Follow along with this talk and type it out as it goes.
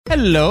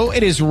Hello,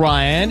 it is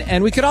Ryan,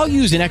 and we could all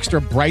use an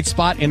extra bright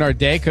spot in our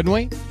day, couldn't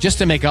we? Just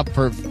to make up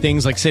for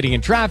things like sitting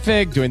in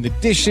traffic, doing the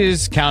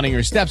dishes, counting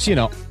your steps, you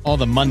know, all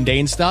the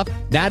mundane stuff.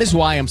 That is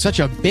why I'm such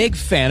a big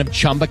fan of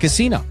Chumba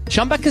Casino.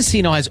 Chumba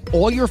Casino has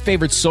all your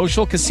favorite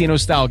social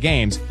casino-style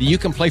games that you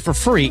can play for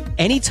free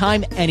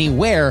anytime,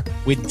 anywhere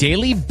with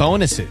daily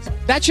bonuses.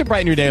 That should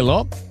brighten your day a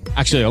little.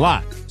 Actually, a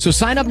lot. So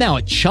sign up now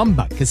at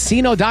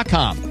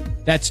ChumbaCasino.com.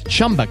 That's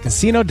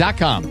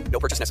ChumbaCasino.com. No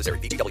purchase necessary.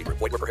 VGW Group.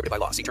 Void where prohibited by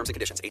law. See terms and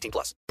conditions.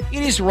 18+.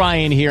 It is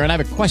Ryan here, and I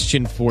have a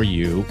question for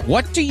you.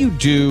 What do you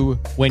do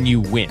when you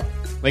win?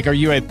 Like, are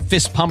you a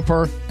fist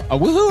pumper, a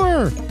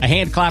woohooer, a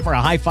hand clapper,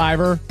 a high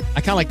fiver?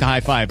 I kind of like the high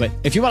five, but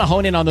if you want to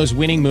hone in on those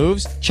winning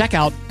moves, check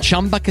out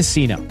Chumba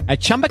Casino. At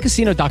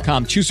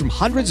ChumbaCasino.com, choose from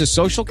hundreds of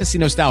social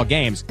casino-style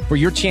games for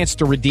your chance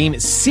to redeem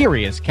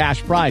serious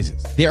cash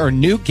prizes. There are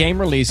new game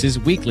releases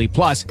weekly,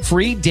 plus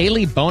free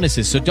daily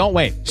bonuses, so don't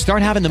wait.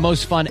 Start having the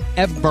most fun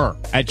ever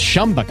at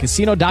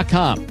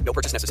ChumbaCasino.com. No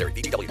purchase necessary.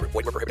 VGW Group.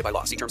 Void where prohibited by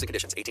law. See terms and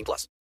conditions.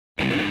 18+.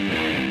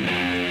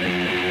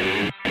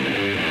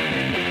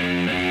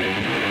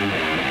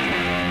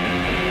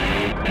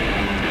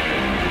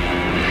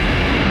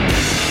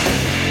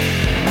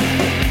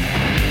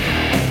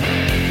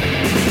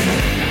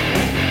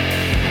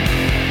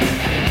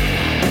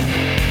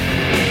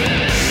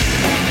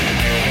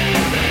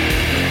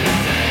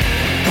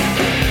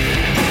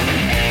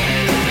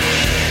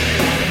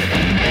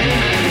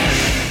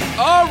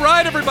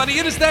 Everybody,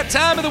 it is that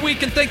time of the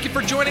week, and thank you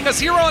for joining us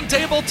here on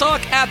Table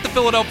Talk at the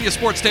Philadelphia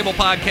Sports Table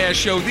Podcast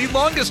Show, the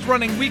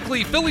longest-running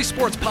weekly Philly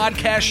sports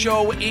podcast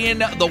show in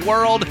the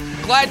world.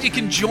 Glad you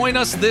can join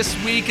us this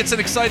week. It's an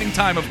exciting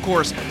time, of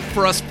course,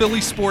 for us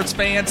Philly sports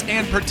fans,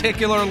 and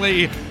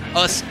particularly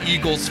us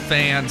Eagles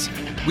fans.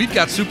 We've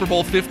got Super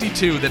Bowl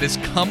 52 that is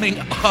coming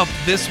up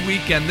this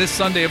weekend, this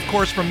Sunday, of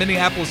course, from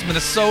Minneapolis,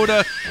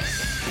 Minnesota.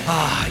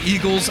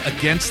 Eagles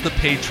against the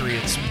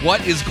Patriots.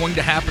 What is going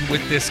to happen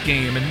with this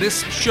game? And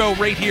this show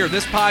right here,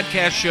 this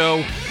podcast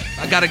show,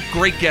 I got a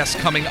great guest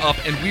coming up,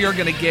 and we are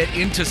going to get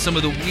into some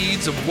of the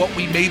weeds of what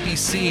we may be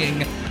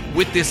seeing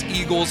with this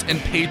Eagles and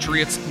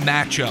Patriots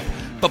matchup.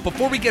 But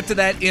before we get to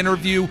that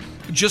interview,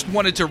 just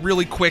wanted to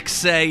really quick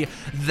say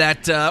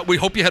that we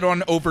hope you head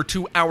on over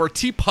to our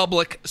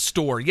TeePublic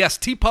store. Yes,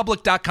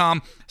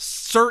 teepublic.com.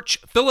 Search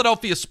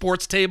Philadelphia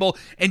Sports Table,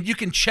 and you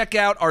can check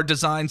out our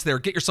designs there.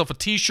 Get yourself a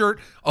t-shirt,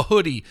 a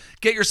hoodie,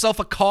 get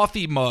yourself a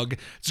coffee mug.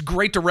 It's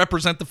great to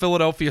represent the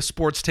Philadelphia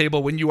Sports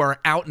Table when you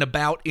are out and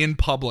about in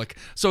public.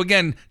 So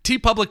again,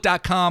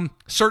 teepublic.com,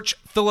 search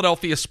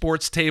Philadelphia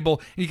Sports Table,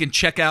 and you can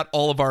check out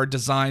all of our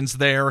designs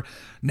there.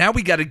 Now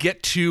we got to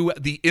get to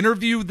the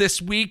interview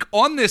this week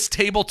on this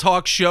Table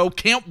Talk show.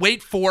 Can't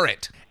wait for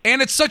it. And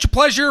it's such a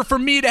pleasure for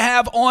me to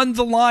have on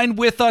the line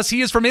with us.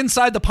 He is from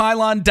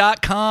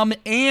InsideThePylon.com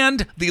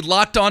and the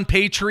Locked On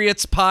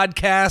Patriots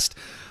podcast.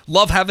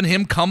 Love having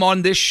him come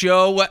on this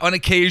show on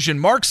occasion.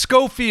 Mark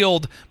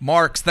Schofield.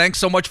 Marks, thanks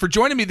so much for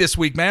joining me this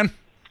week, man.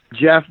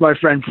 Jeff, my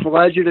friend,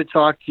 pleasure to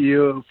talk to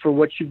you for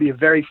what should be a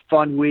very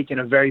fun week and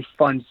a very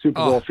fun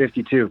Super Bowl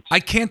 52. I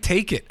can't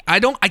take it.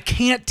 I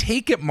can't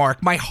take it,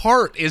 Mark. My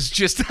heart is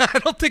just, I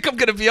don't think I'm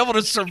going to be able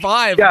to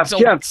survive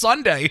until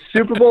Sunday.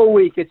 Super Bowl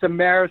week, it's a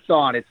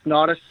marathon. It's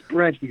not a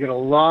sprint. You got a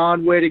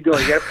long way to go.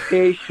 You got to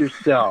pace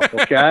yourself,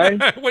 okay?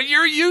 Well,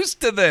 you're used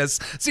to this.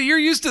 See, you're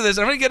used to this.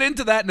 I'm going to get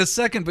into that in a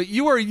second, but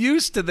you are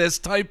used to this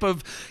type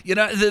of,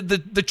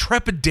 the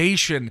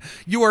trepidation.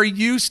 You are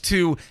used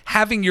to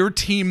having your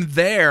team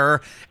there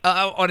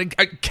on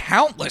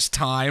countless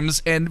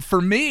times, and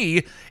for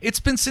me, it's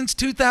been since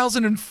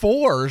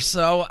 2004.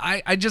 So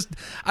I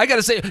got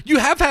to say, you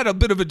have had a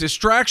bit of a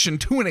distraction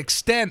to an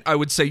extent. I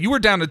would say you were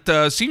down at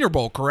the Senior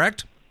Bowl,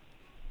 correct?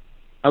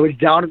 I was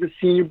down at the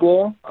Senior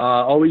Bowl.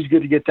 Always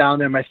good to get down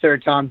there. My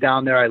third time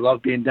down there. I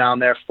love being down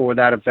there for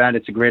that event.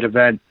 It's a great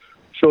event.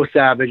 Joe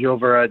Savage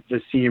over at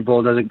the Senior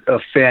Bowl does a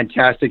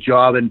fantastic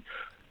job, and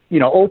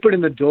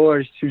opening the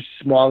doors to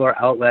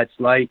smaller outlets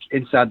like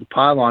Inside the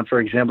Pylon, for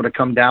example, to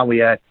come down. We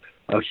had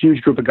a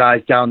huge group of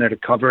guys down there to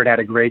cover it, had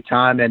a great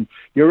time. And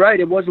you're right,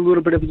 it was a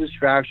little bit of a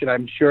distraction.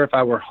 I'm sure if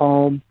I were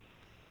home,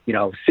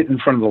 sitting in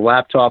front of the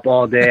laptop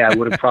all day, I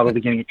would have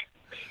probably getting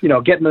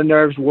the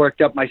nerves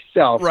worked up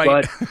myself.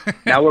 Right. But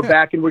now we're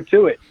back and we're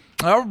to it.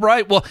 All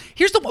right. Well,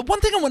 here's the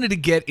one thing I wanted to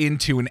get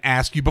into and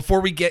ask you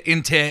before we get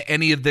into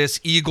any of this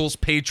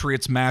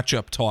Eagles-Patriots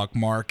matchup talk,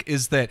 Mark,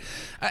 is that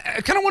I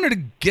kind of wanted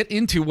to get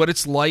into what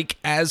it's like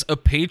as a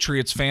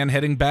Patriots fan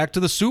heading back to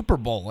the Super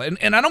Bowl. And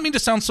I don't mean to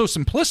sound so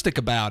simplistic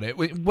about it.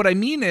 What I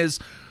mean is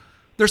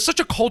there's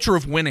such a culture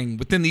of winning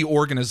within the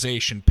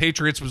organization.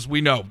 Patriots, as we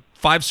know,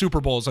 5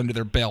 Super Bowls under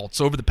their belts.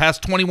 Over the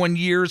past 21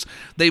 years,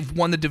 they've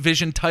won the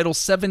division title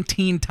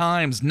 17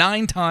 times,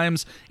 9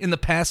 times in the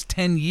past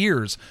 10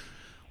 years.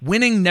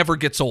 Winning never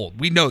gets old.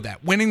 We know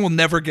that. Winning will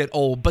never get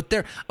old. But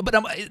there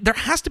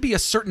has to be a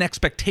certain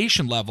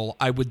expectation level,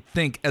 I would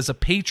think, as a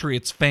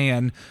Patriots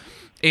fan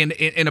and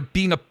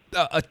being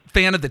a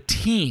fan of the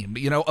team,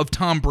 of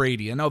Tom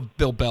Brady and of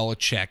Bill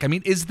Belichick. I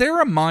mean, is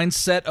there a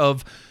mindset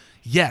of,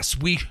 yes,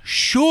 we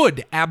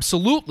should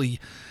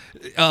absolutely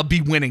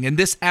be winning, and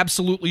this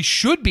absolutely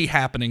should be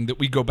happening, that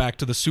we go back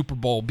to the Super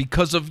Bowl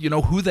because of,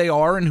 who they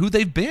are and who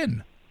they've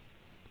been.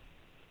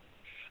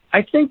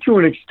 I think to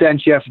an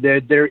extent, Jeff,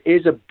 there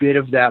is a bit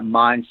of that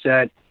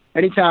mindset.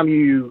 Anytime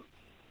you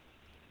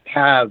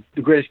have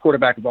the greatest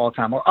quarterback of all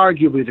time, or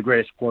arguably the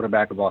greatest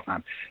quarterback of all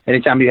time,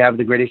 anytime you have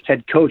the greatest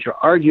head coach, or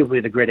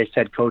arguably the greatest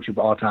head coach of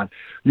all time,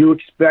 you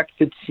expect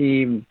the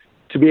team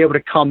to be able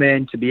to come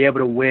in, to be able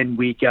to win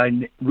week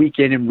in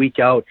and week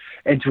out,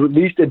 and to at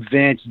least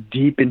advance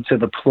deep into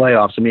the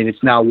playoffs. I mean,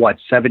 it's now,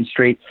 7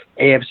 straight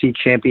AFC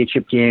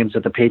championship games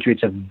that the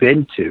Patriots have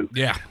been to.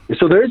 Yeah.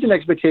 So there is an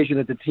expectation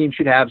that the team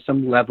should have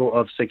some level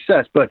of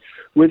success. But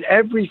with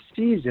every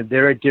season,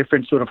 there are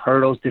different sort of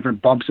hurdles,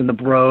 different bumps in the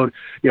road.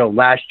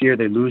 Last year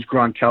they lose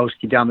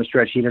Gronkowski down the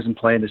stretch. He doesn't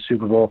play in the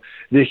Super Bowl.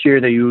 This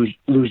year they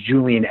lose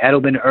Julian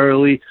Edelman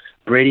early.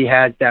 Brady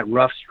has that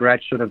rough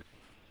stretch sort of,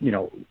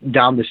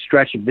 down the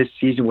stretch of this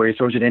season where he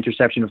throws an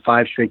interception in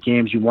 5 straight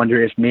games. You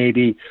wonder if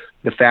maybe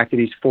the fact that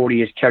he's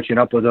 40 is catching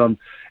up with him.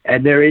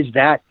 And there is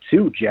that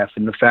too, Jeff,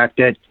 and the fact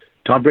that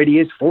Tom Brady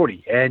is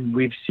 40. And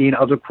we've seen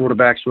other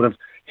quarterbacks sort of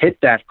hit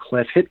that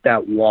cliff, hit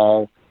that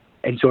wall,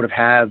 and sort of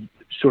have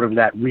sort of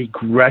that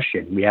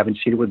regression. We haven't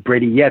seen it with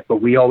Brady yet, but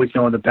we always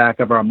know in the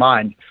back of our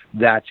mind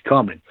that's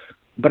coming.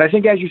 But I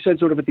think, as you said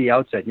sort of at the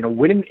outset,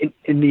 winning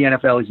in the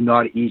NFL is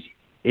not easy.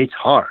 It's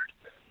hard.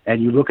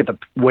 And you look at the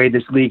way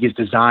this league is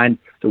designed,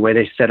 the way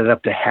they set it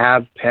up to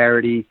have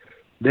parity,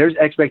 there's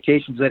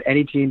expectations that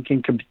any team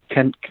can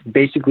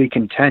basically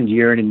contend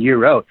year in and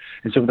year out.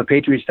 And so for the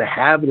Patriots to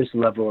have this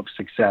level of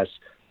success,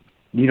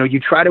 you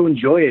try to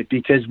enjoy it,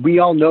 because we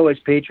all know as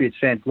Patriots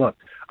fans, look,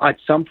 at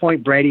some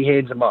point Brady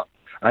hands them up.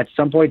 At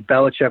some point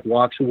Belichick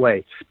walks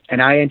away.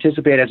 And I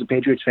anticipate, as a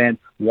Patriots fan,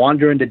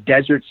 wandering the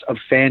deserts of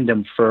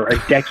fandom for a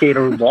decade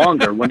or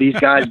longer when these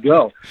guys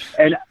go.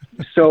 And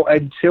so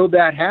until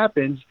that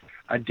happens,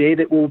 a day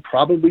that we'll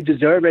probably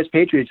deserve as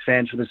Patriots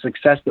fans for the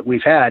success that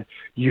we've had,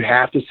 you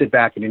have to sit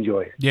back and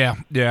enjoy it. Yeah.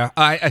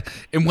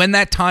 And when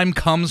that time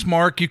comes,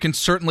 Mark, you can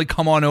certainly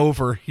come on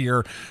over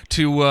here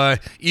to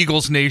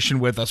Eagles Nation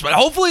with us. But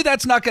hopefully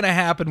that's not going to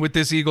happen with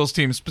this Eagles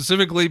team,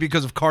 specifically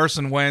because of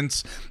Carson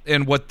Wentz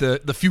and what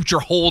the future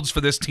holds for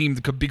this team,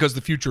 because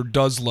the future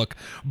does look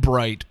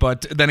bright.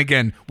 But then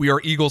again, we are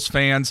Eagles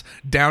fans,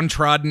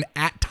 downtrodden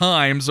at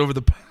times over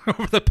the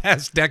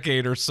past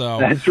decade or so.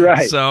 That's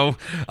right. So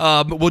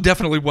we'll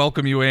definitely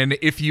welcome you in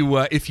if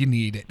you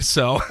need it.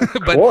 So,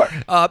 but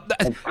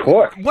of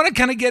course. I want to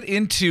kind of get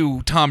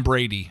into Tom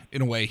Brady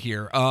in a way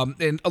here,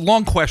 and a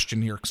long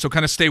question here. So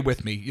kind of stay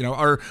with me.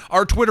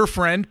 Our Twitter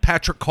friend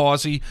Patrick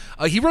Causey,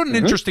 he wrote an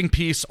interesting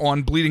piece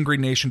on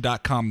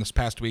BleedingGreenNation.com this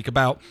past week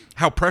about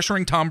how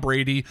pressuring Tom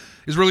Brady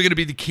is really going to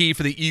be the key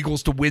for the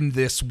Eagles to win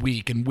this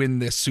week and win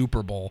this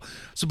Super Bowl.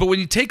 So, but when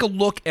you take a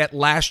look at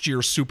last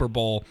year's Super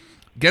Bowl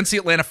against the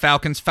Atlanta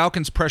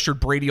Falcons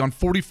pressured Brady on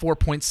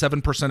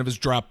 44.7% of his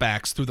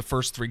dropbacks through the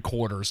first 3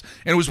 quarters.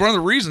 And it was one of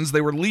the reasons they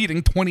were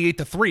leading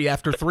 28-3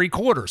 after 3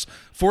 quarters.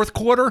 Fourth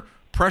quarter,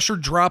 pressure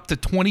dropped to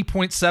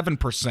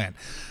 20.7%.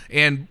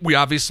 And we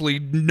obviously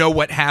know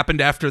what happened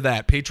after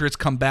that. Patriots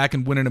come back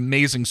and win an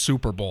amazing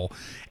Super Bowl.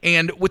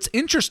 And what's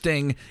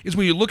interesting is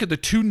when you look at the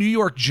 2 New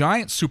York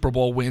Giants Super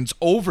Bowl wins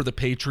over the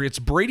Patriots,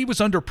 Brady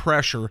was under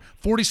pressure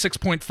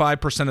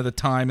 46.5% of the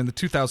time in the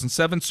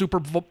 2007 Super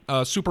Bowl,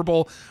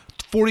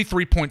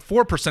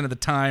 43.4% of the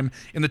time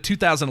in the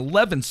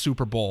 2011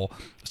 Super Bowl.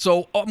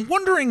 So I'm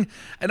wondering,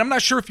 and I'm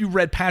not sure if you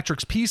read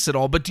Patrick's piece at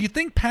all, but do you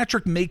think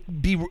Patrick may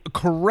be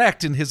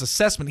correct in his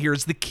assessment here?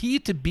 Is the key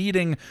to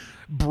beating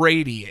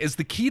Brady, is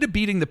the key to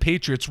beating the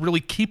Patriots really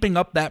keeping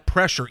up that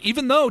pressure,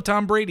 even though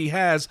Tom Brady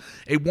has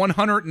a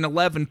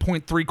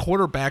 111.3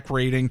 quarterback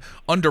rating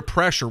under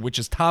pressure, which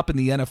is top in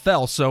the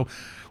NFL? So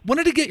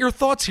wanted to get your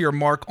thoughts here,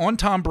 Mark, on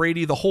Tom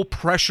Brady, the whole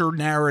pressure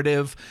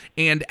narrative,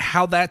 and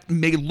how that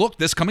may look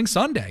this coming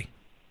Sunday.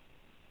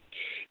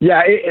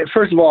 Yeah,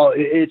 first of all,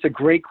 it's a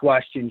great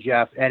question,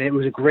 Jeff, and it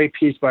was a great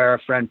piece by our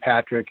friend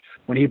Patrick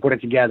when he put it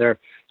together.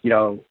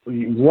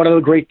 One of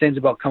the great things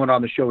about coming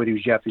on the show with you,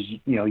 Jeff, is,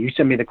 you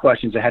send me the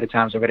questions ahead of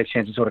time, so I got a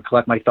chance to sort of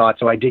collect my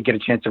thoughts. So I did get a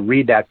chance to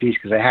read that piece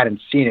because I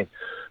hadn't seen it,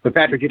 but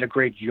Patrick did a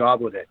great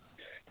job with it.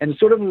 And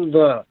sort of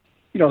the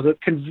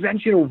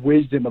conventional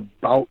wisdom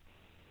about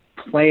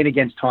playing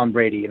against Tom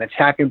Brady and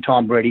attacking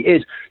Tom Brady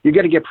is you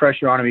got to get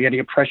pressure on him. You got to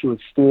get pressure with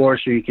 4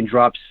 so you can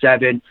drop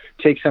 7,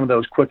 take some of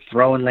those quick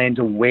throwing lanes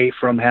away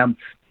from him.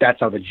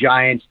 That's how the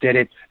Giants did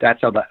it.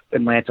 That's how the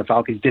Atlanta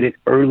Falcons did it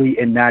early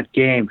in that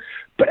game.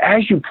 But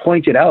as you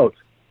pointed out,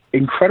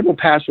 incredible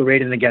passer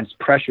rating against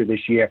pressure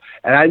this year.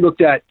 And I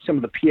looked at some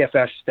of the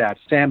PFF stats.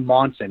 Sam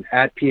Monson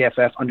at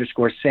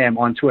PFF_Sam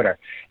on Twitter.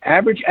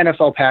 Average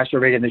NFL passer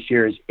rating this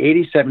year is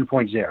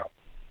 87.0.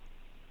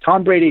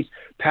 Tom Brady's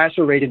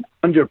passer rating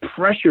under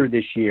pressure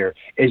this year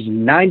is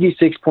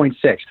 96.6.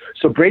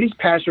 So Brady's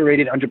passer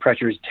rating under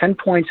pressure is 10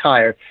 points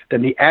higher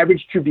than the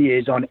average QB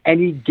is on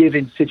any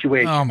given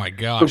situation. Oh, my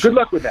gosh. So good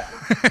luck with that.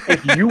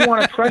 If you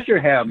want to pressure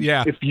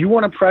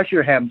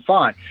him,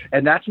 fine.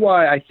 And that's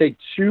why I think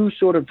 2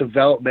 sort of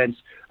developments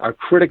are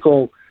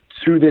critical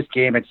through this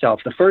game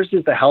itself. The first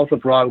is the health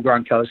of Rob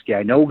Gronkowski.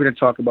 I know we're going to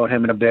talk about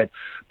him in a bit,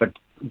 but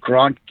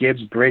Gronk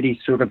gives Brady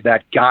sort of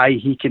that guy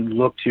he can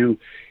look to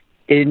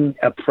in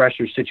a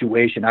pressure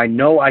situation. I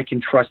know I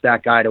can trust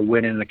that guy to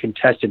win in a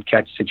contested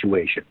catch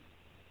situation.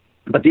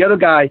 But the other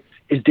guy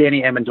is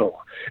Danny Amendola.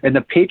 And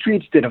the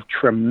Patriots did a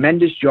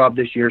tremendous job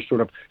this year sort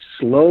of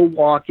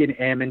slow-walking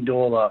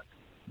Amendola,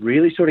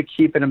 really sort of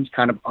keeping him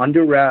kind of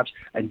under wraps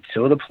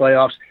until the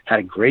playoffs. Had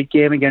a great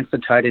game against the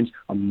Titans,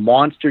 a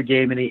monster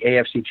game in the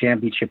AFC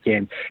Championship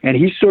game. And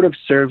he sort of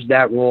serves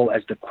that role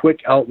as the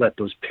quick outlet,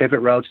 those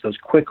pivot routes, those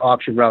quick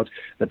option routes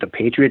that the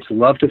Patriots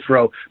love to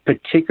throw,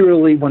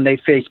 particularly when they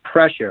face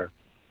pressure.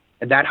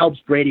 And that helps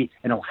Brady,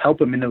 and it'll help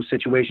him in those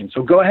situations.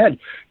 So go ahead.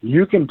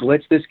 You can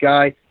blitz this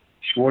guy.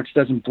 Schwartz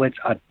doesn't blitz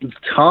a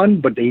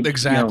ton, but they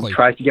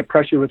tries to get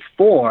pressure with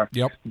 4.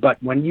 Yep. But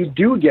when you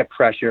do get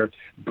pressure,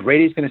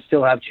 Brady's going to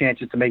still have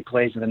chances to make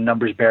plays, and the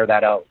numbers bear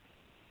that out.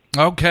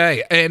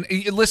 Okay, and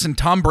listen,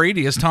 Tom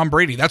Brady is Tom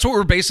Brady. That's what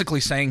we're basically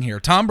saying here.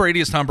 Tom Brady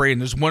is Tom Brady,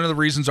 and there's one of the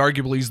reasons,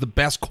 arguably, he's the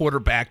best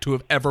quarterback to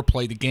have ever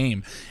played the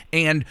game.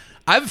 And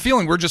I have a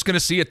feeling we're just going to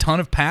see a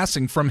ton of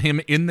passing from him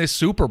in this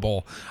Super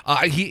Bowl.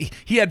 He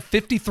had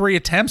 53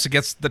 attempts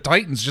against the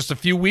Titans just a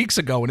few weeks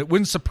ago, and it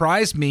wouldn't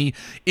surprise me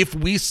if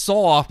we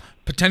saw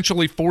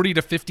potentially 40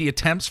 to 50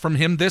 attempts from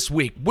him this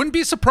week. Wouldn't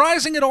be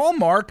surprising at all,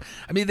 Mark.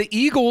 I mean, the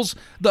Eagles,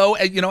 though,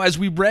 as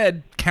we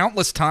read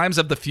countless times,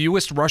 have the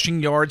fewest rushing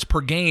yards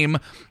per game,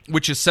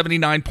 which is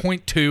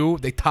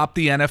 79.2. They top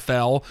the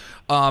NFL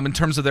in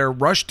terms of their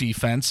rush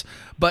defense.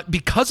 But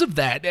because of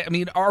that, I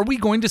mean, are we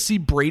going to see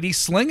Brady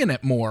slinging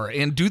it more?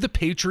 And do the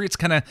Patriots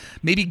kind of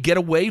maybe get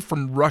away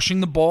from rushing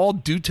the ball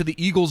due to the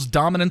Eagles'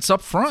 dominance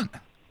up front?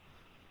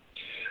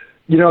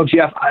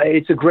 Jeff,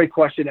 it's a great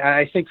question. And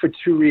I think for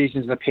 2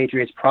 reasons, the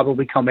Patriots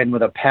probably come in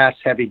with a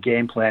pass-heavy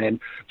game plan.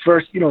 And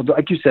first,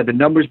 like you said, the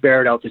numbers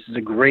bear it out. This is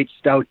a great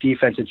stout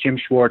defense that Jim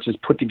Schwartz has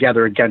put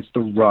together against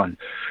the run.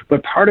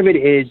 But part of it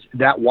is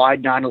that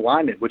wide 9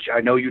 alignment, which I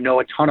know you know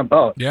a ton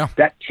about. Yeah.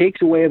 That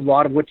takes away a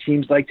lot of what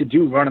teams like to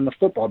do running the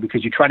football,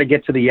 because you try to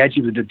get to the edge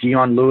with a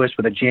Dion Lewis,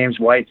 with a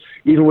James White,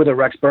 even with a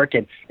Rex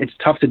Burkhead. It's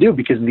tough to do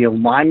because the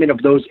alignment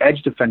of those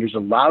edge defenders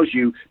allows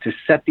you to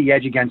set the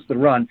edge against the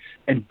run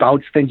and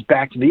bounce things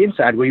back to the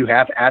inside, where you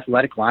have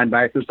athletic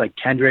linebackers like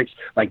Kendricks,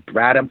 like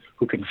Bradham,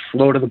 who can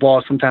flow to the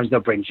ball. Sometimes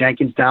they'll bring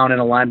Jenkins down in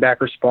a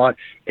linebacker spot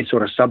in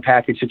sort of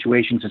sub-package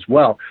situations as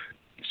well.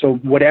 So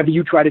whatever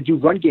you try to do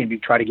run game, you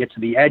try to get to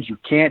the edge. You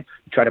can't.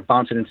 You try to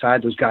bounce it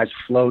inside. Those guys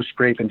flow,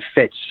 scrape, and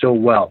fit so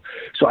well.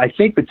 So I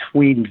think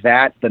between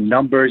that, the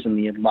numbers, and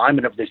the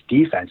alignment of this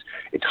defense,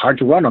 it's hard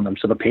to run on them.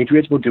 So the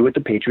Patriots will do what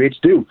the Patriots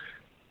do.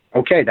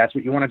 Okay, that's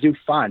what you want to do.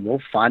 Fine.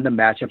 We'll find the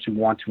matchups we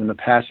want to in the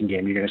passing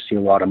game. You're going to see a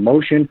lot of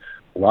motion,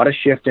 a lot of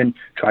shifting,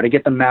 try to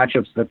get the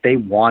matchups that they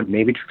want,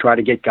 maybe to try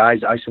to get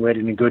guys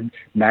isolated in good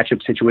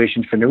matchup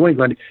situations for New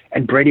England,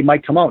 and Brady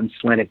might come out and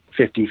slant it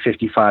 50,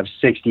 55,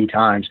 60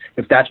 times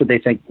if that's what they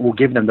think will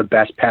give them the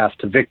best path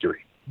to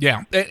victory.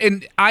 Yeah,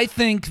 and I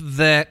think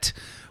that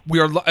we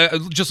are,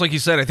 just like you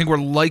said, I think we're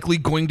likely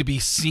going to be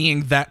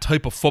seeing that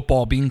type of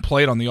football being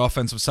played on the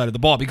offensive side of the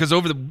ball, because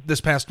over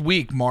this past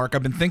week, Mark,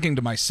 I've been thinking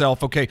to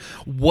myself, okay,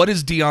 what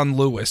is Dion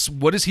Lewis?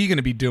 What is he going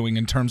to be doing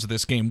in terms of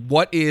this game?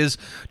 What is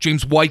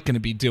James White going to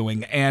be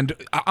doing? And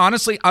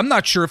honestly, I'm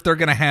not sure if they're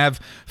going to have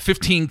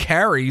 15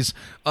 carries,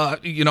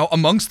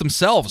 amongst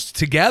themselves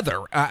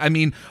together. I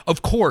mean,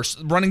 of course,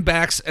 running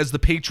backs, as the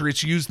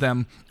Patriots use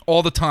them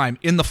all the time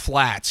in the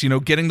flats,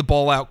 getting the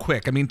ball out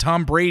quick. I mean,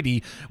 Tom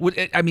Brady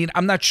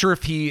I'm not sure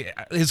if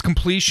his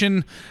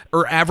completion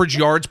or average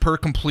yards per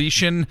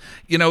completion,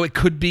 it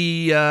could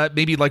be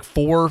maybe like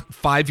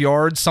 4-5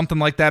 yards, something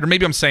like that. Or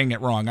maybe I'm saying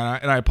it wrong,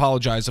 and I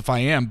apologize if I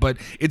am, but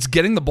it's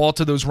getting the ball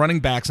to those running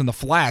backs in the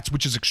flats,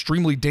 which is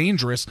extremely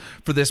dangerous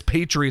for this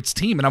Patriots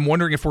team. And I'm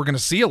wondering if we're going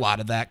to see a lot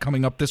of that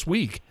coming up this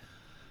week.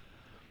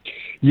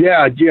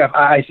 Yeah, Jeff,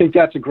 I think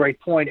that's a great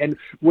point. And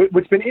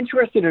what's been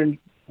interesting in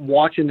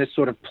watching this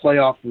sort of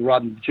playoff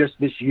run just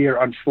this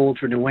year unfold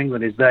for New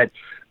England is that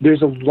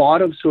there's a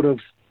lot of sort of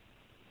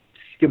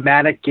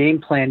schematic game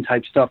plan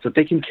type stuff that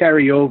they can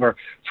carry over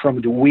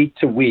from week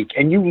to week.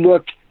 And you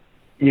look,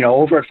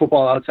 over at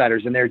Football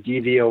Outsiders and their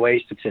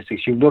DVOA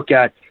statistics, you look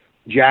at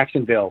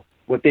Jacksonville,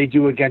 what they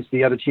do against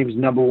the other team's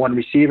number 1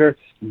 receiver,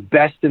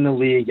 best in the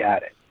league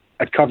at it,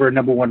 at covering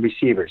number 1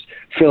 receivers.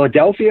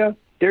 Philadelphia,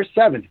 they're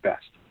 7th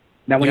best.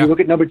 Now, when you look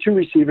at number 2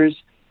 receivers,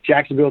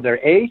 Jacksonville, they're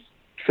 8th.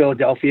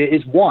 Philadelphia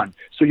is 1.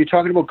 So you're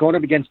talking about going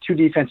up against 2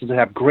 defenses that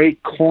have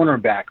great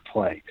cornerback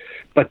play.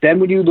 But then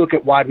when you look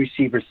at wide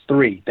receivers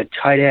 3, the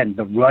tight end,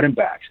 the running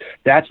backs,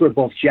 that's where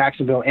both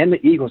Jacksonville and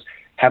the Eagles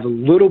have a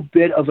little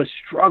bit of a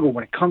struggle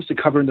when it comes to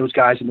covering those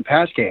guys in the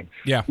pass game.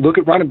 Yeah. Look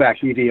at running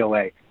backs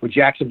DVOA. With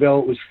Jacksonville,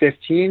 it was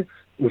 15.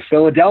 With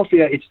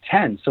Philadelphia, it's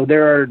 10. So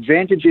there are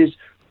advantages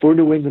for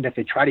New England if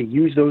they try to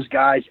use those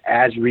guys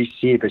as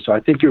receivers. So I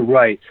think you're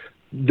right.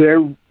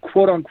 Their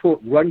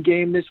quote-unquote run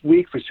game this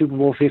week for Super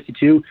Bowl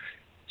 52,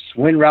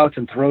 swing routes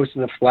and throws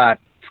to the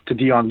flat, to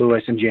Dion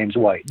Lewis and James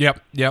White.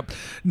 Yep.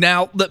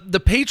 Now, the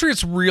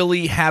Patriots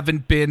really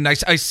haven't been, I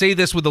say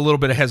this with a little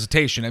bit of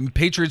hesitation, I mean,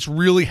 Patriots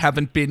really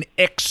haven't been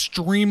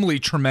extremely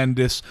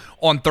tremendous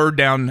on third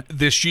down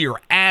this year,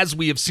 as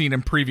we have seen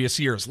in previous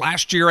years.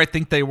 Last year, I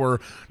think they were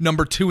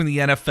number 2 in the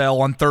NFL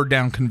on third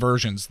down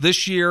conversions.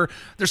 This year,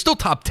 they're still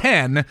top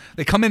 10.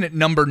 They come in at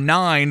number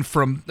 9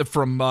 from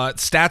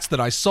stats that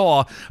I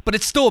saw, but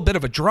it's still a bit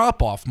of a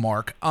drop-off,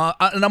 Mark.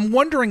 And I'm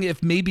wondering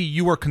if maybe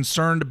you are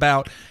concerned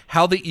about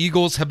how the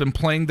Eagles have been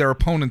playing their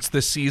opponents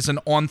this season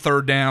on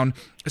third down,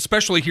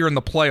 especially here in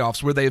the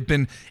playoffs where they have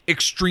been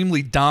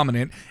extremely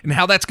dominant, and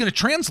how that's going to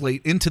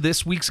translate into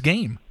this week's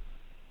game.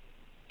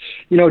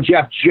 You know,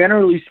 Jeff,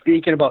 generally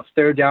speaking about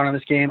third down in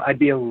this game, I'd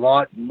be a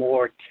lot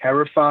more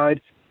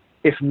terrified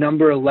if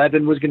number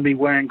 11 was going to be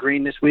wearing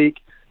green this week,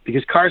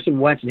 because Carson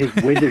Wentz and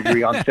his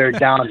wizardry on third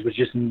downs was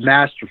just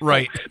masterful.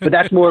 Right. But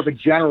that's more of a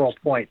general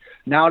point.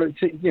 Now,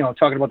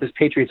 talking about this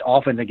Patriots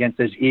offense against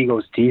this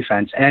Eagles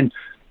defense, and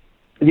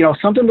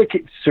something that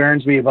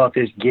concerns me about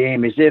this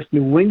game is if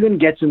New England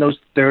gets in those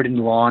third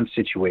and long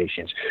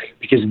situations,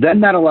 because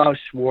then that allows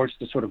Schwartz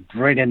to sort of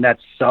bring in that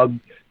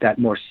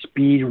more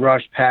speed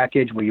rush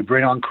package where you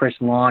bring on Chris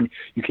Long,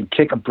 you can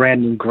kick a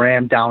Brandon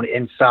Graham down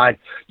inside.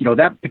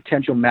 That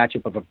potential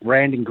matchup of a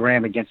Brandon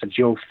Graham against a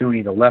Joe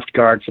Thuney, the left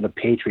guard for the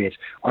Patriots,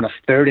 on a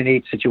 3rd and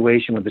 8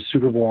 situation with the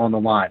Super Bowl on the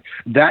line.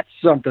 That's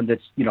something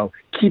that's,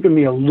 keeping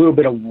me a little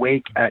bit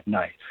awake at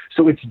night.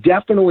 So it's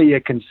definitely a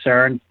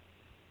concern.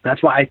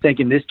 That's why I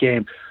think in this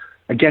game,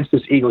 against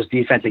this Eagles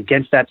defense,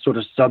 against that sort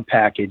of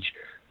sub-package,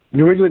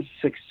 New England's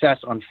success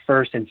on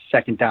 1st and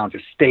 2nd down to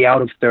stay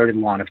out of 3rd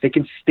and long, if they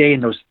can stay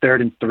in those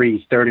 3rd and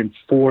 3, 3rd and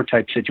 4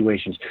 type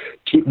situations,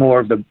 keep more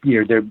of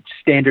their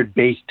standard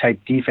base type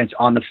defense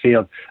on the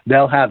field,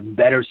 they'll have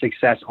better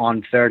success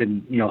on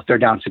 3rd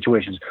down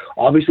situations.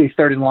 Obviously,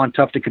 3rd and long,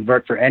 tough to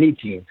convert for any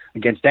team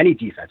against any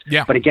defense.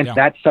 Yeah, but against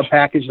that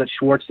sub-package that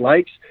Schwartz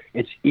likes,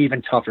 it's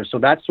even tougher. So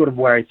that's sort of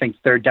where I think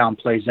third down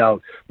plays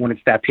out when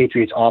it's that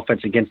Patriots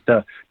offense against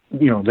the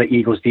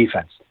Eagles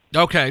defense.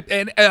 Okay,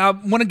 and I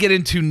want to get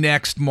into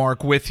next,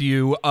 Mark, with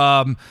you.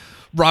 Rob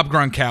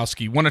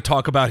Gronkowski, want to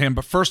talk about him,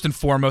 but first and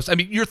foremost, I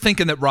mean, you're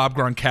thinking that Rob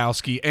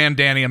Gronkowski and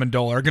Danny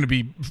Amendola are going to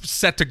be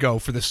set to go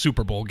for the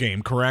Super Bowl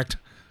game, correct?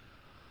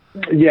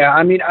 Yeah,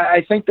 I mean,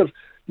 I think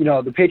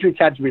the Patriots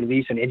had to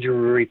release an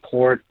injury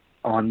report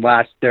on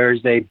last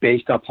Thursday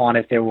based upon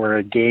if there were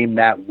a game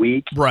that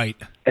week. Right.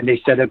 And they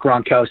said that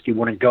Gronkowski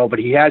wouldn't go, but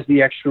he has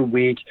the extra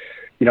week.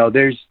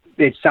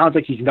 It sounds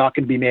like he's not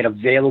going to be made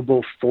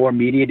available for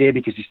media day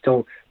because he's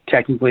still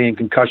technically in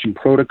concussion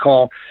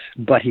protocol,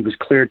 but he was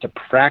cleared to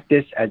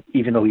practice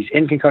even though he's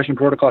in concussion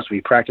protocol, so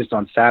he practiced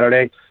on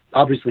Saturday.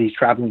 Obviously, he's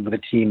traveling with the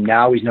team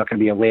now. He's not going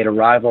to be a late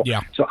arrival.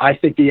 Yeah. So I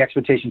think the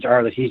expectations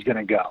are that he's going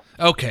to go.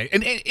 Okay.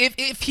 And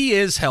if he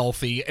is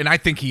healthy, and I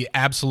think he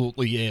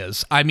absolutely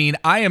is, I mean,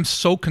 I am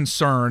so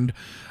concerned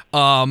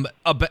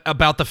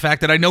about the fact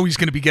that I know he's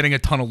going to be getting a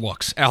ton of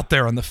looks out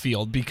there on the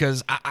field,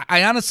 because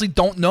I honestly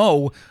don't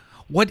know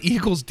what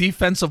Eagles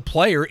defensive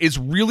player is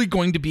really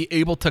going to be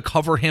able to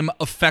cover him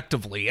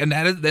effectively. And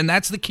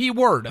that's the key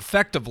word,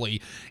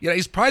 effectively.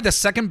 He's probably the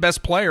 2nd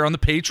best player on the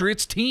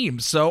Patriots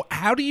team. So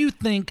how do you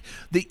think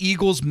the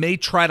Eagles may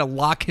try to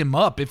lock him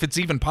up, if it's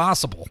even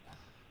possible?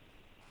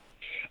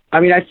 I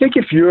mean, I think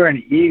if you're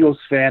an Eagles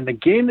fan, the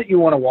game that you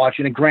want to watch,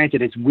 and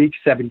granted it's week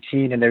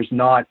 17 and there's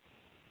not,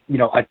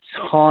 a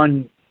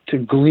ton to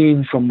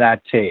glean from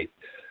that tape.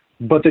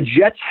 But the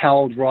Jets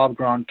held Rob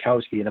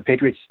Gronkowski, and the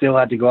Patriots still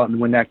had to go out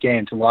and win that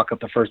game to lock up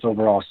the 1st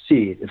overall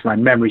seed, if my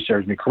memory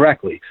serves me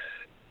correctly.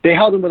 They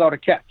held him without a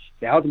catch.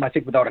 They held him, I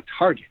think, without a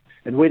target.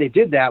 And the way they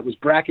did that was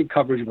bracket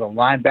coverage with a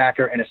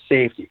linebacker and a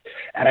safety.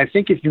 And I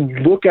think if you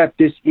look at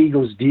this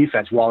Eagles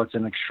defense, while it's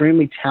an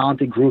extremely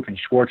talented group and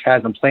Schwartz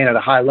has them playing at a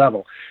high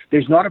level,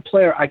 there's not a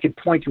player I could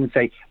point to and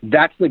say,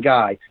 that's the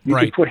guy. You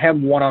can put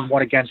him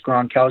one-on-one against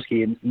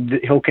Gronkowski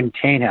and he'll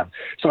contain him.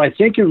 So I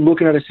think you're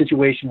looking at a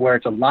situation where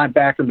it's a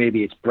linebacker,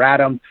 maybe it's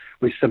Bradham,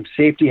 with some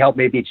safety help,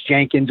 maybe it's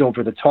Jenkins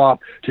over the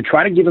top, to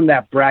try to give him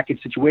that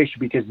bracket situation,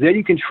 because then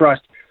you can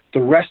trust the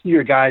rest of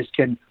your guys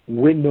can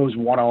win those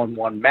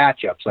one-on-one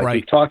matchups, like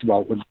we've talked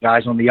about with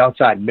guys on the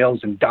outside, Mills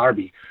and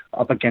Darby,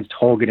 up against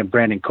Hogan and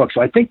Brandon Cook. So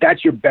I think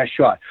that's your best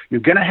shot. You're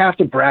going to have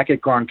to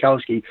bracket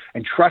Gronkowski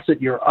and trust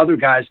that your other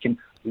guys can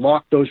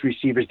lock those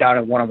receivers down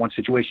in one-on-one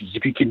situations.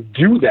 If you can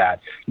do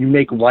that, you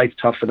make life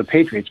tough for the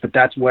Patriots. But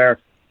that's where,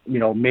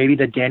 maybe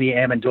the Danny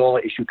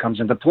Amendola issue comes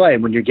into play.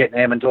 When you're getting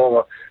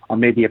Amendola on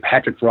maybe a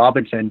Patrick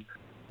Robinson,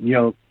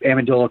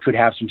 Amendola could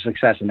have some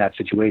success in that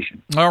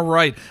situation. All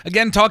right.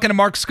 Again, talking to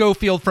Mark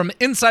Schofield from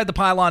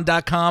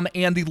InsideThePylon.com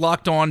and the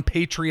Locked On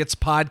Patriots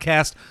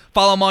podcast.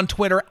 Follow him on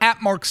Twitter at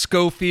Mark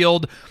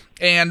Schofield.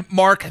 And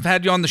Mark, I've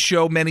had you on the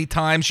show many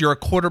times. You're a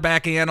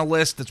quarterback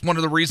analyst. That's one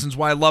of the reasons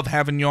why I love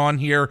having you on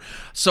here.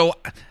 So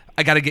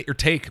I got to get your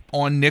take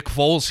on Nick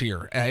Foles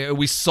here.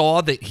 We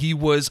saw that he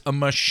was a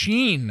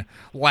machine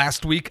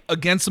last week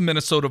against the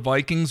Minnesota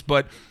Vikings,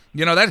 but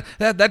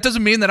that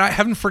doesn't mean that I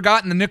haven't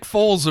forgotten the Nick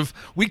Foles of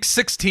Week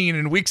 16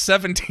 and Week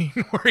 17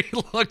 where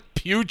he looked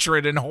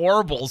putrid and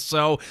horrible.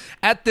 So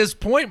at this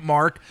point,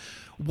 Mark,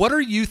 what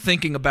are you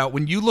thinking about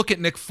when you look at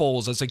Nick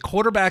Foles as a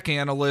quarterback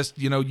analyst?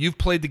 You've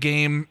played the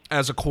game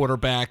as a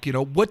quarterback.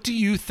 What do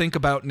you think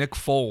about Nick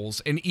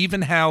Foles and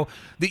even how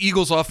the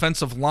Eagles'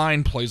 offensive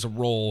line plays a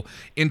role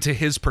into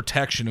his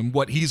protection and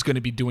what he's going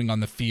to be doing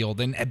on the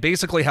field and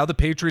basically how the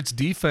Patriots'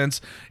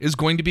 defense is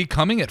going to be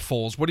coming at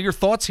Foles? What are your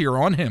thoughts here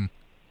on him?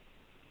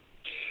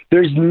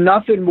 There's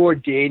nothing more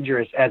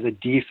dangerous as a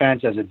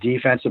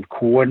defensive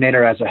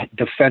coordinator, as a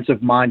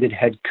defensive-minded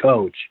head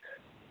coach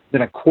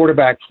than a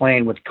quarterback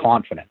playing with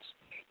confidence.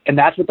 And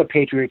that's what the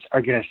Patriots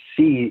are going to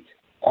see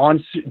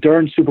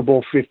during Super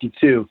Bowl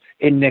 52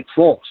 in Nick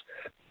Foles.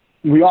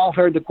 We all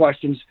heard the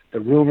questions, the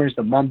rumors,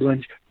 the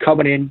mumblings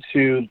coming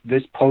into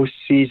this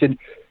postseason.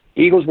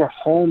 Eagles were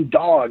home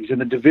dogs in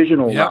the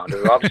divisional round.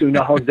 Obviously, we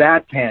know how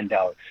that panned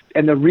out.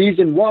 And the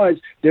reason was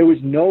there was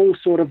no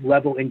sort of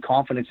level in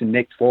confidence in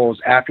Nick Foles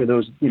after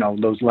those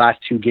last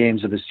two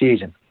games of the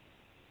season.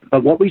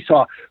 But what we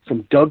saw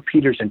from Doug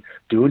Peterson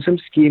doing some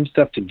scheme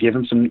stuff to give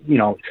him some,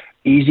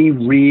 easy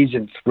reads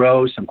and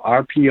throws, some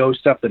RPO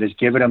stuff that has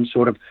given him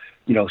sort of,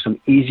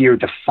 some easier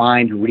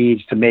defined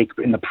reads to make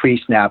in the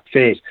pre-snap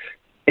phase.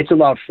 It's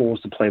allowed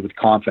Foles to play with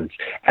confidence.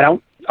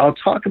 And I'll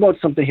talk about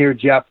something here,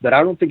 Jeff, that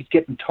I don't think is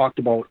getting talked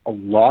about a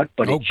lot,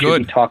 but it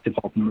should be talked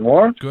about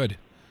more. Good.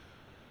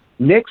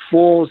 Nick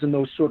Foles in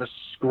those sort of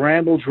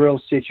scramble drill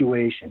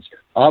situations.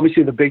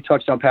 Obviously, the big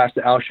touchdown pass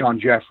to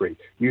Alshon Jeffrey.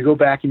 You go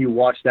back and you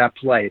watch that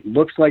play. It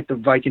looks like the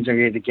Vikings are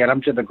going to get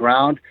him to the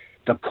ground.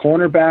 The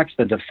cornerbacks,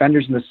 the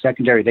defenders in the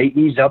secondary, they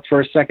ease up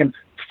for a second.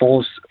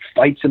 Foles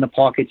fights in the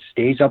pocket,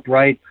 stays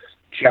upright.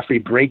 Jeffrey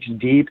breaks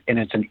deep, and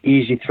it's an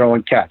easy throw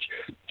and catch.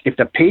 If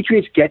the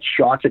Patriots get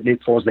shots at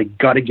Nick Foles, they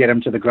got to get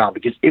him to the ground,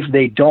 because if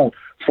they don't,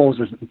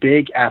 Foles is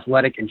big,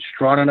 athletic, and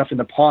strong enough in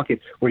the pocket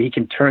where he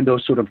can turn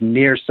those sort of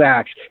near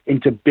sacks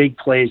into big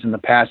plays in the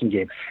passing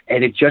game.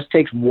 And it just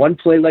takes one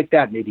play like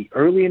that, maybe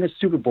early in a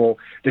Super Bowl,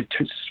 that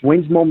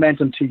swings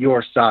momentum to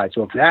your side.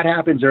 So if that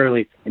happens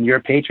early and you're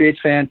a Patriots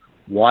fan,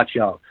 watch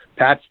out.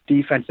 Pat's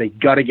defense, they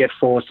got to get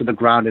Foles to the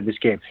ground in this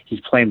game. He's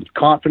playing with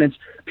confidence.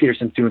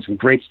 Peterson's doing some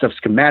great stuff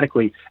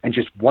schematically, and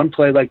just one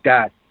play like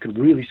that could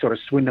really sort of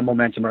swing the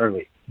momentum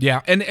early.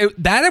 Yeah, and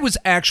that was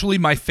actually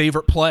my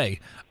favorite play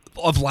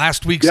of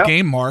last week's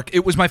game, Mark.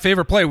 It was my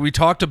favorite play. We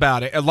talked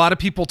about it. A lot of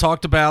people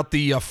talked about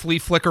the flea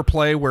flicker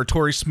play where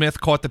Torrey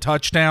Smith caught the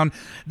touchdown.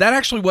 That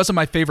actually wasn't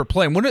my favorite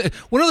play. And one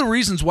of the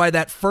reasons why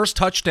that first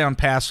touchdown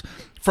pass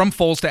from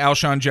Foles to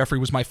Alshon Jeffrey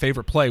was my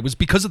favorite play was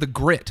because of the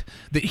grit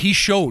that he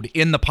showed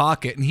in the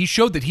pocket, and he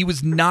showed that he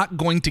was not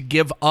going to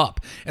give up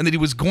and that he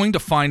was going to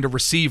find a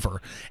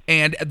receiver.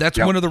 And that's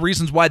one of the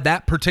reasons why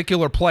that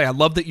particular play, I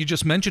love that you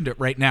just mentioned it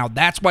right now,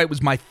 that's why it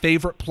was my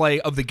favorite play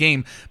of the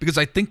game, because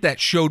I think that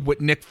showed what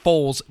Nick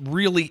Foles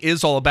really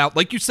is all about.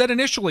 Like you said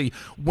initially,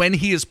 when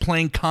he is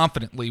playing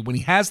confidently, when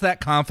he has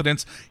that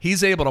confidence,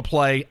 he's able to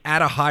play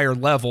at a higher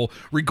level,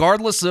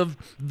 regardless of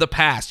the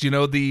past.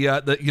 What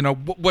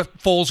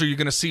Foles are you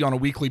going to see on a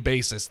weekly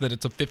basis, that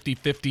it's a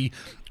 50-50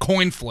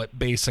 coin flip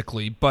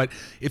basically. But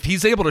if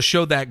he's able to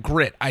show that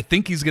grit, I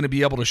think he's going to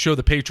be able to show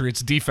the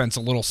Patriots defense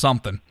a little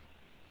something.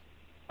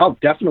 Oh,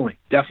 definitely.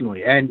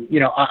 And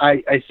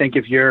I think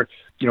if you're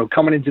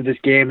coming into this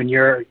game and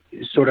you're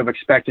sort of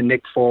expecting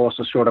Nick Foles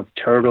to sort of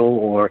turtle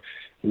or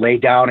lay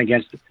down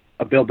against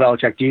a Bill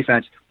Belichick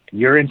defense,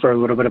 you're in for a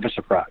little bit of a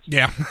surprise.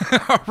 Yeah.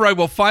 All right,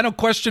 well, final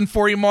question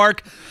for you,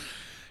 Mark.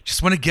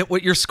 Just want to get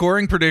what your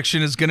scoring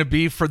prediction is going to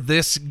be for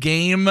this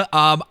game.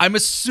 I'm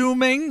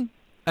assuming,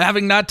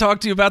 having not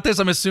talked to you about this,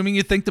 I'm assuming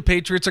you think the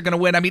Patriots are going to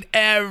win. I mean,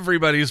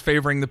 everybody's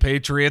favoring the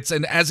Patriots,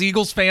 and as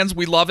Eagles fans,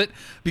 we love it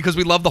because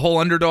we love the whole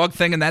underdog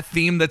thing and that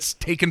theme that's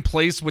taken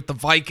place with the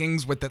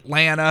Vikings, with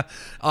Atlanta.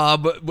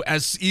 But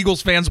as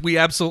Eagles fans, we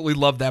absolutely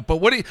love that. But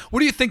what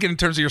are you thinking in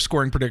terms of your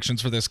scoring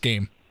predictions for this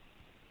game?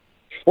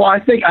 Well, I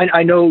think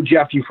I know,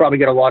 Jeff, you probably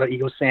get a lot of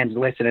Eagles fans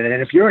listening,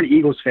 and if you're an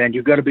Eagles fan,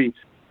 you've got to be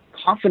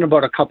confident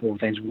about a couple of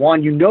things.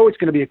 One, it's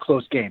going to be a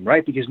close game,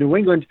 right? Because New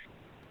England,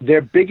 their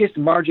biggest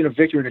margin of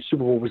victory in the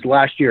Super Bowl was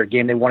last year, a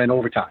game they won in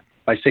overtime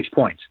by 6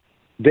 points.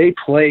 They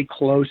play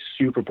close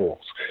Super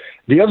Bowls.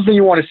 The other thing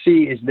you want to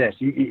see is this.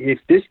 If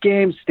this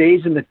game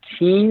stays in the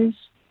teens,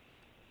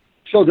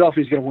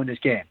 Philadelphia's going to win this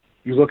game.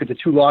 You look at the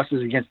two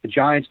losses against the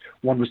Giants,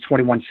 one was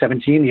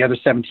 21-17, the other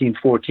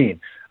 17-14.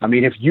 I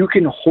mean, if you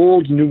can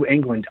hold New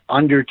England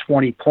under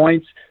 20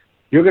 points,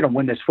 you're going to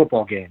win this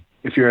football game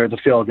if you're the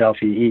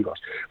Philadelphia Eagles.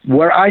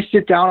 Where I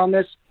sit down on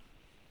this,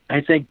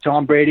 I think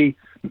Tom Brady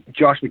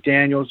Josh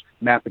McDaniels,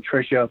 Matt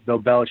Patricia, Bill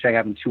Belichick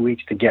having 2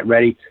 weeks to get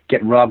ready,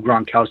 getting Rob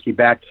Gronkowski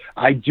back.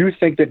 I do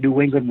think that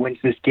New England wins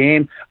this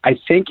game. I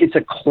think it's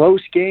a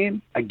close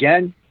game,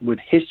 again, with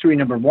history,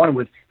 number one,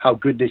 with how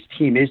good this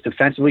team is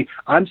defensively.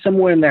 I'm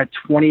somewhere in that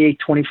 28-24,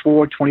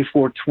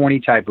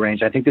 24-20 type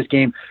range. I think this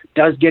game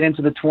does get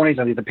into the 20s.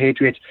 I think the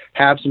Patriots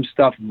have some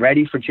stuff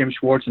ready for Jim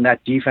Schwartz and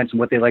that defense and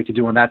what they like to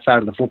do on that side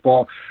of the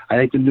football. I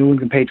think the New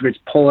England Patriots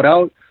pull it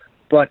out.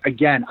 But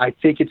again, I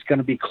think it's going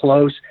to be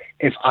close.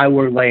 If I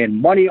were laying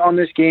money on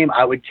this game,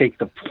 I would take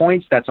the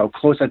points. That's how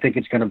close I think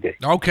it's going to be.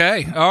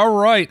 Okay. All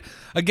right.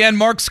 Again,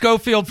 Mark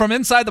Schofield from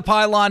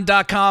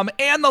InsideThePylon.com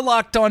and the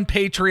Locked On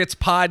Patriots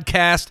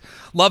podcast.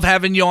 Love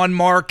having you on,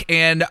 Mark,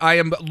 and I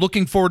am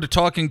looking forward to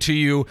talking to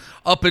you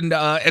up in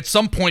at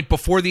some point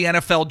before the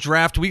NFL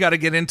draft. We got to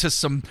get into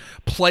some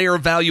player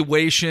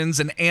evaluations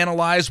and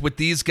analyze what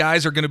these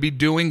guys are going to be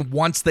doing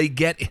once they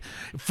get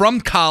from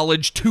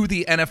college to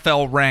the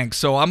NFL ranks.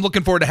 So I'm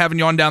looking forward to having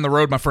you on down the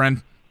road, my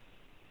friend.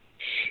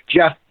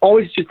 Jeff,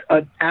 always just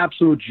an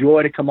absolute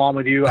joy to come on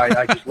with you.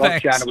 I just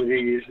love chatting with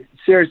you.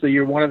 Seriously,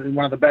 you're one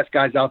of the best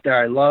guys out there.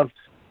 I love,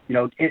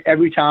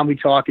 every time we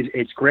talk,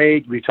 it's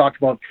great. We've talked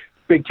about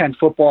Big Ten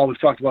football. We've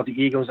talked about the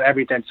Eagles,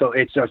 everything. So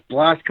it's a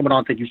blast coming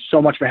on. Thank you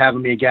so much for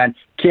having me again.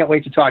 Can't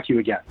wait to talk to you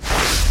again.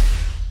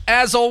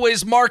 As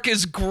always, Mark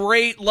is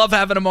great. Love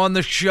having him on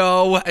the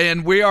show.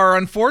 And we are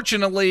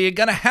unfortunately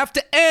going to have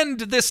to end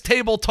this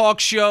Table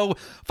Talk show.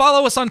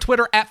 Follow us on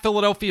Twitter at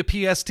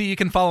PhiladelphiaPST. You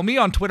can follow me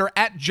on Twitter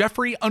at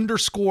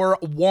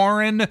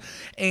Jeffrey_Warren.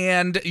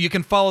 And you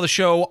can follow the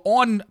show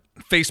on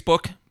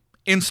Facebook,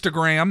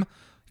 Instagram.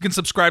 You can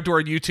subscribe to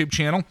our YouTube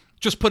channel.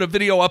 Just put a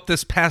video up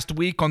this past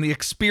week on the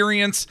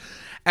experience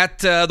at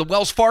the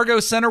Wells Fargo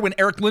Center when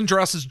Eric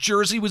Lindros's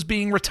jersey was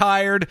being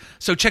retired.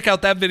 So check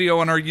out that video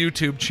on our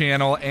YouTube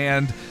channel,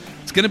 and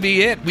it's going to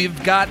be it.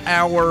 We've got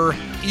our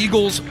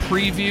Eagles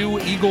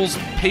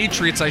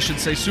Patriots, I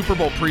should say, Super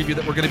Bowl preview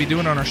that we're going to be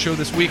doing on our show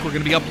this week. We're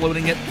going to be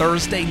uploading it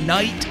Thursday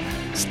night.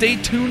 Stay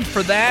tuned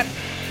for that.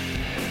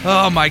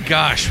 Oh my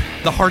gosh,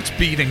 the heart's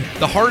beating.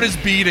 The heart is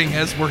beating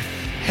as we're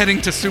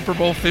heading to Super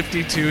Bowl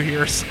 52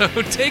 here. So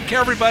take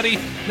care, everybody,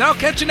 and I'll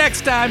catch you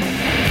next time.